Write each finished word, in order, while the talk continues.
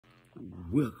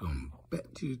Welcome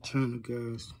back to the channel,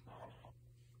 guys.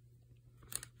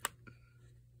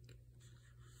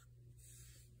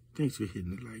 Thanks for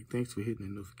hitting the like. Thanks for hitting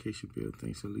the notification bell.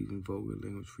 Thanks for leaving vulgar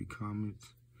language-free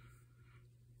comments.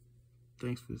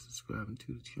 Thanks for subscribing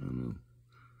to the channel.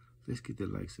 Let's get the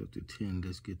likes up to 10.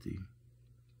 Let's get the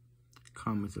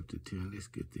comments up to 10. Let's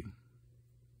get the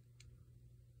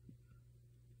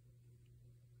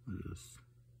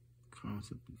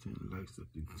comments up to 10. Likes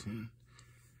up to 10.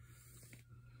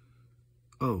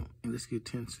 Oh, and let's get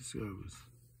 10 subscribers.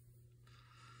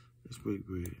 Let's break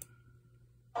bread.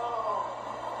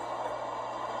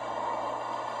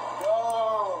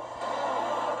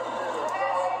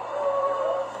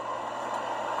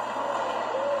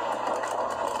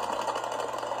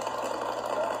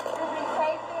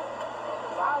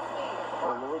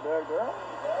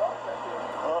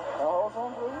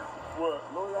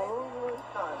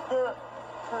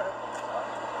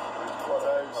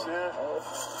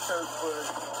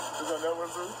 Is on that one,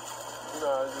 Bruce? No,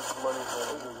 it's just money for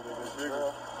it. It's bigger.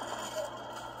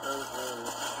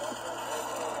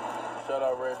 Shout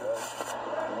out, Randy.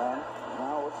 Man,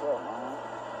 what's up, man?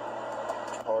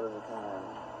 Hard as it can.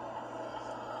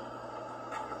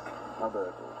 My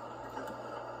bad, dude.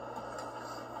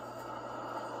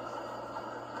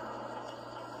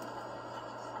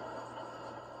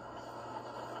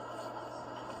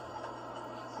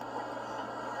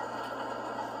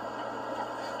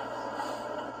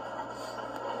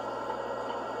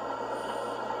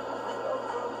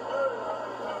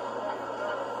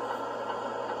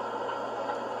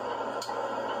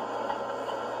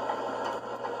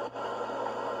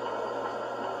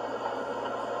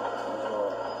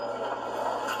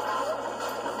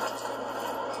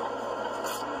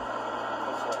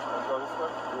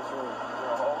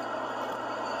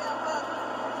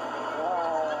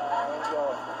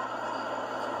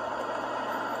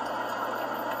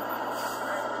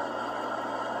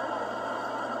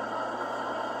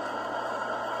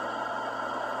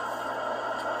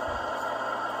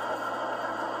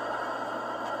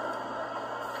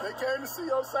 They came to see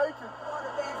your safety.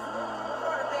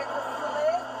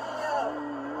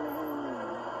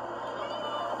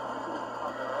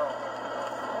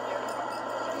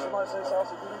 Somebody say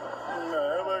sausage? No,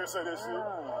 everybody can say that shit.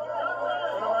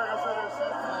 Everybody can say that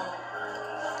shit.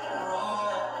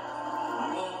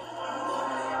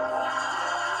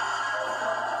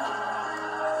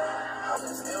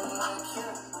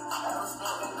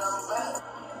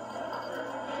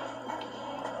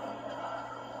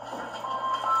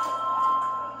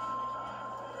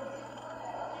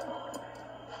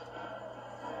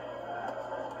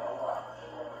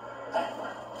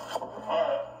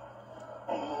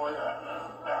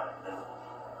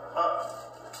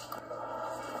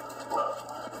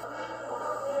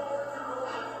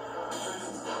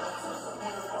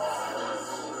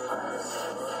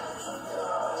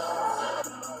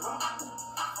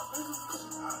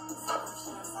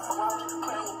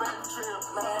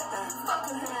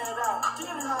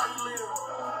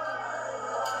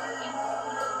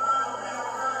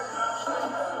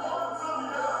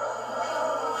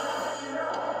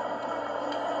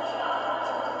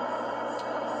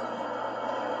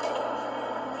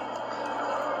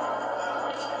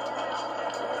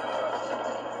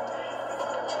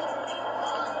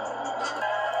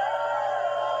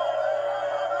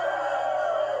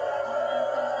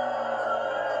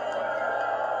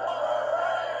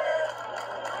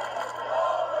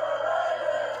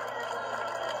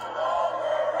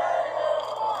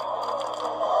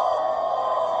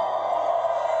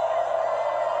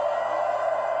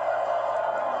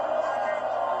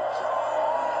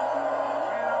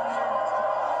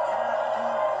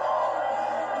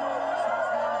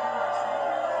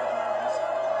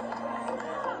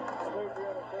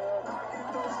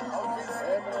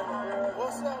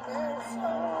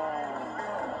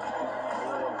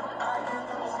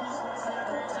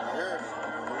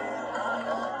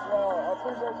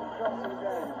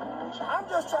 I'm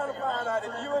just trying to find out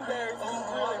if you and Darius is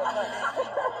really a thing.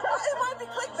 It might be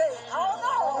clickbait. I don't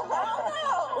know.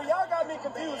 Well, y'all got me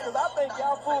confused because I think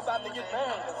y'all fools about to get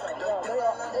married or something.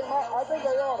 Yeah, I think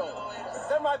they are, though.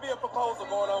 There might be a proposal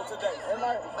going on today.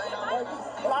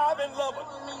 Live in Lubbock.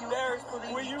 Darius,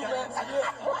 will you rent?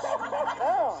 Yeah.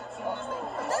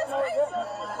 That's crazy.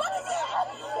 Look at that.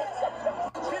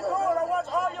 Keep going. I watch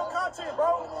all your content,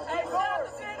 bro. Keep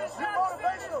going. You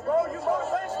motivational, bro. You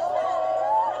motivational.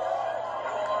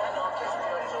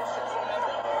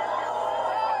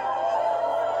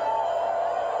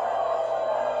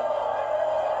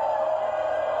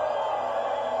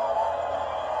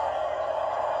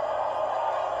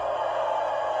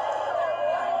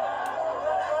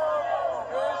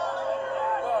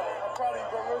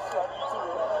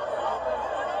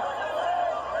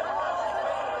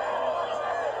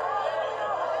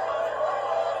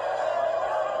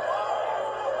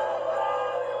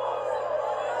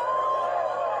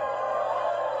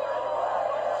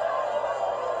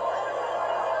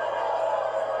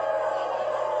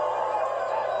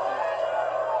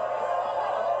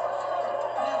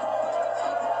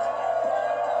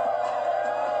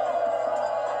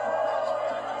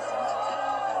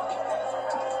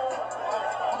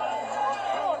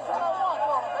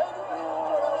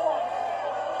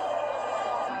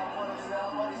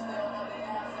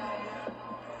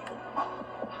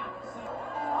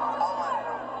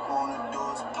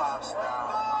 Take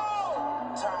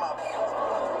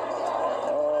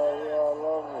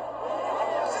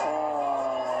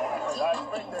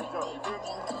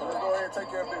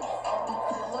care of business.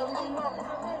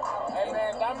 Hey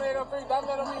man, dominate on 3.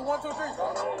 Dominate on me. 1, 2, 3.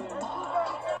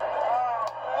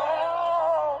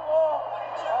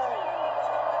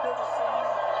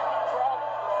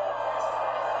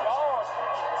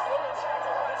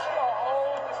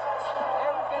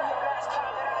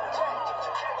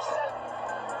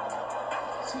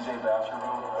 CJ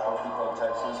basketball, Oklahoma,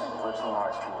 Texas, Richland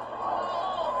High School.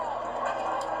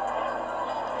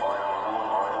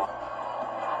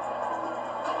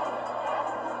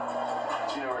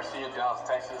 University of Dallas,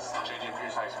 Texas, J.J.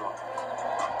 Pierce High School.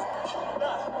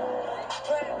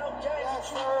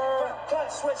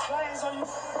 Switch lanes on you.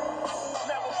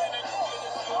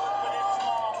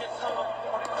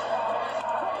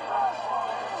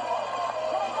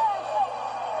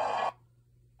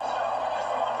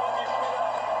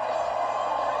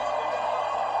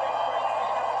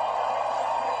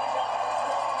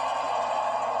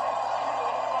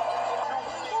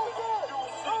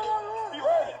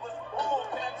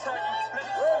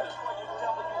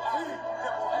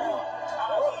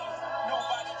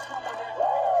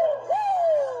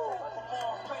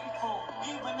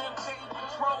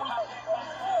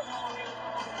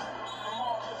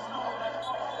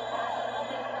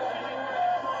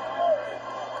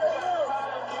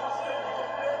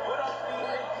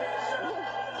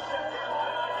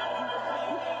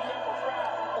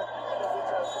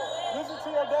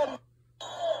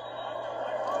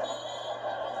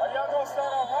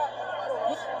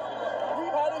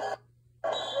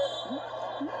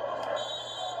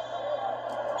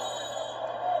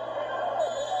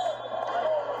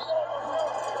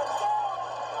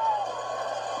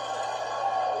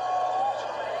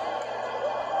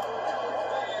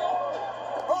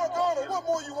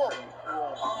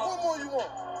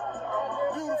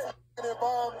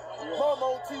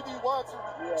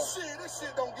 Shit, this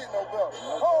shit don't get no better.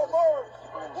 Oh, Lord,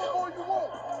 what more you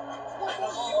want? What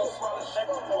more you want?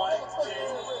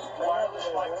 Wireless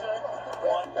mic check.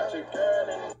 1, 2.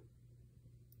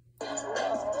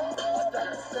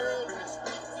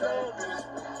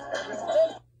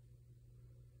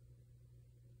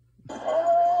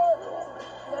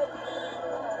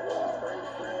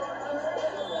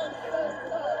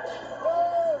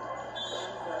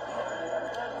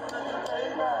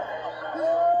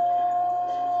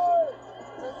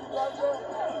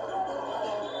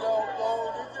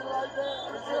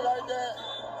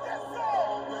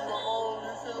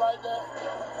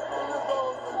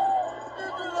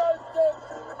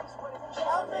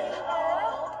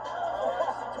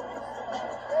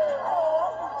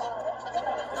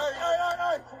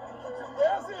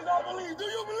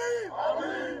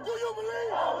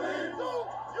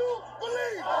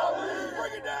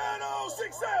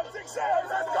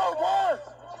 Let's go, boys.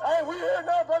 Hey, we here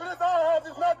now, baby. This our house.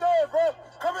 It's not theirs, bro.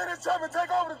 Come in this trap and take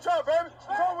over the trap, baby.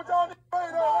 Show what y'all need to do.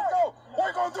 Let's go.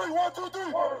 Work on 3. 1, 2, 3.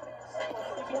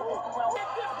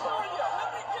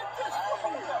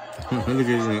 Look at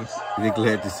him. They're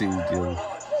glad to see you, Joe.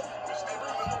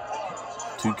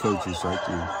 2 coaches right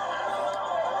there.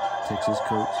 Texas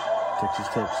coach, Texas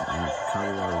Tech, and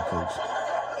Colorado coach.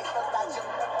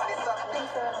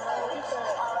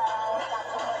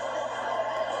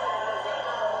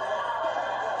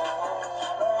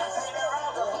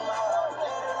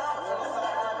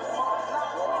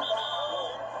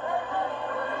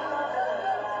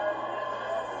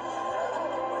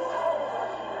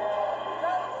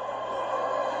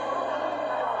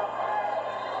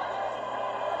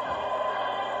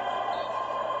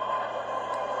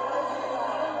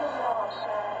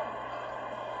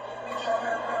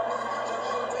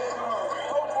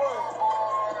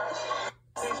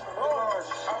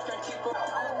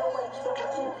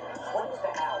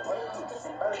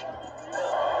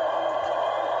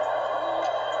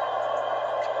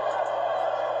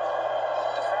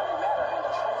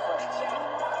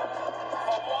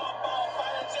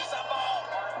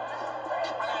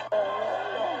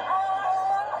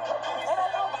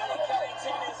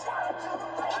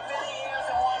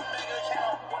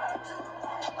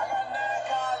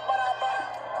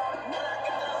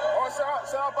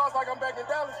 Sound boss like I'm back in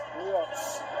Dallas? Yeah.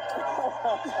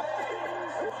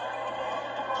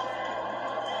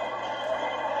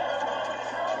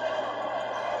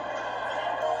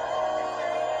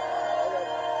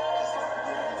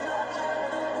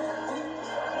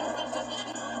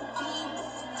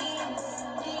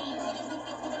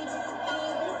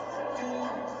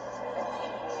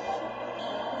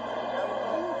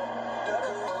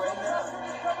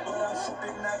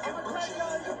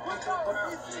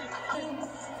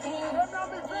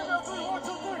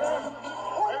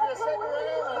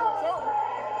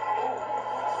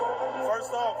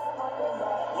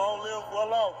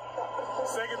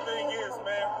 Second thing is,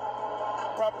 man,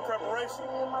 proper preparation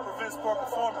prevents poor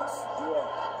performance.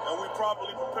 Yeah. And we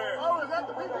properly prepared. Oh, is that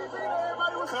the PPP that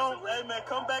everybody was Come, hey, man,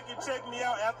 come back and check me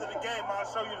out after the game. I'll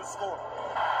show you the score.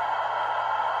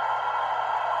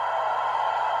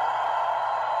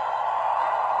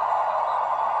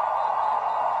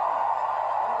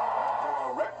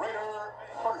 Raider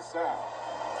first down.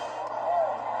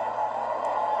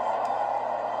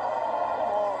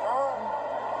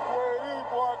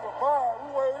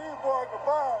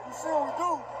 You see what we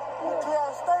do? We clear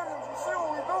our stadiums. You see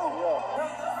what we do? Yeah.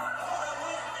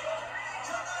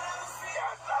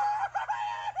 Yes, sir!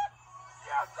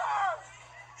 Yes, sir!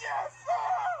 Yes,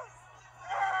 sir!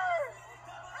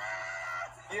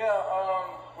 Yeah,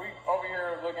 we over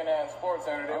here looking at Sports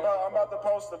Center. I'm about to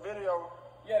post the video.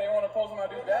 Yeah, they want to post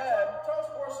my dude dad. Tell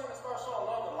Sports Center to start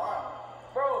showing love to line.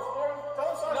 Bro,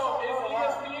 Sports. No, it's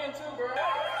ESPN too, bro.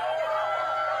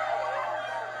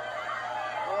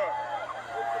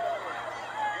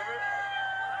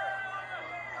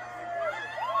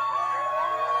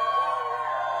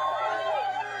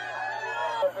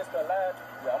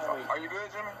 Are you good,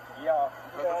 Jimmy? Yeah.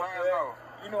 Let the fans know.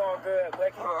 You know I'm good,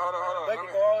 Becky. Hold on. Becky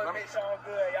go on and make sure I'm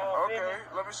good. Y'all feel Okay,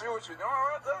 me? let me see what you're doing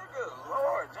right there. Good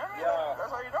Lord, Jimmy. Yeah.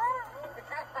 That's how you doing?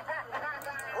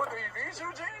 What, do you need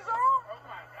your jeans on? Oh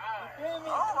my God. You feel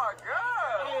me? Oh my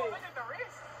God. Hey, look at the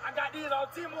wrist. I got these on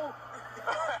Temu.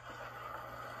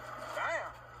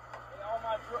 Damn. Hey, all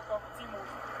my drugs on Temu.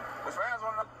 The fans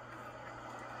don't know.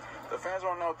 The fans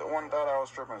don't know if the $1,000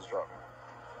 stripping is dropping.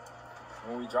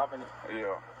 When we dropping it?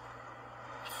 Yeah.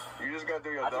 You just gotta do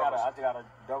your I doubles. just gotta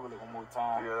double it one more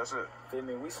time. Yeah, that's it. Feel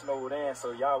me? We snowed in,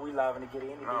 so y'all, we live to get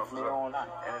it any day from here on out.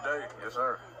 Any day, yes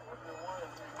sir.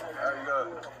 How you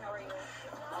go?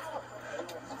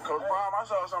 Coach Prime, I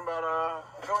saw something about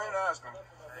go ahead and ask him.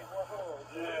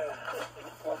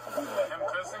 Him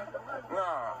cussing?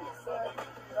 Nah.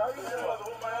 I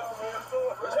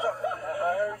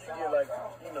heard you get like,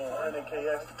 100K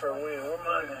extra per win. What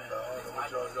money?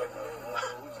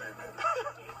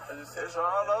 It's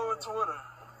all over Twitter.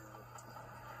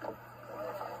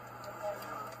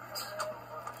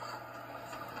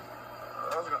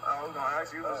 I was gonna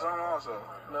ask you for something also.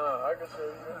 No, I can say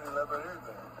you didn't let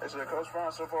anything. They said Coach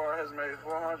Prime so far has made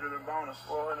 400 in bonus.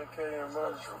 400K in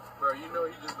bonus. Bro, you know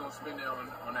you just gonna spend it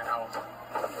on the house.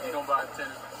 You don't buy a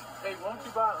tennis. Hey, why don't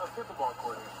you buy a pickleball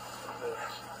court?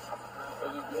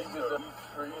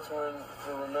 For each one,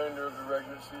 the remainder of the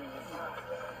regular season.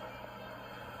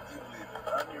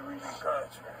 I need to read your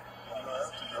contract.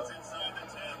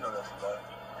 No, that's a lie.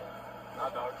 Nah,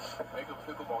 dog. Make a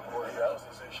pickleball court. I was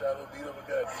gonna say Shadow beat up a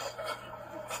guy.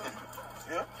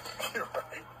 Yeah, You're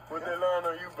right. What they line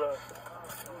are you by?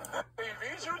 Hey,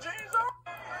 these your jeans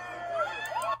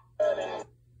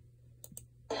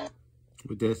on?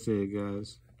 With that said,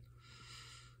 guys,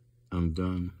 I'm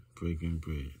done breaking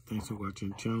bread. Thanks for watching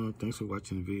the channel. Thanks for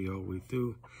watching the video all the way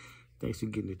through. Thanks for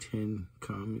getting the 10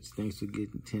 comments. Thanks for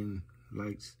getting 10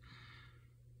 likes.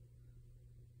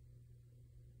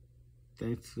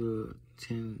 Thanks for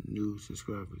 10 new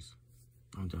subscribers.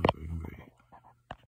 I'm done breaking bread.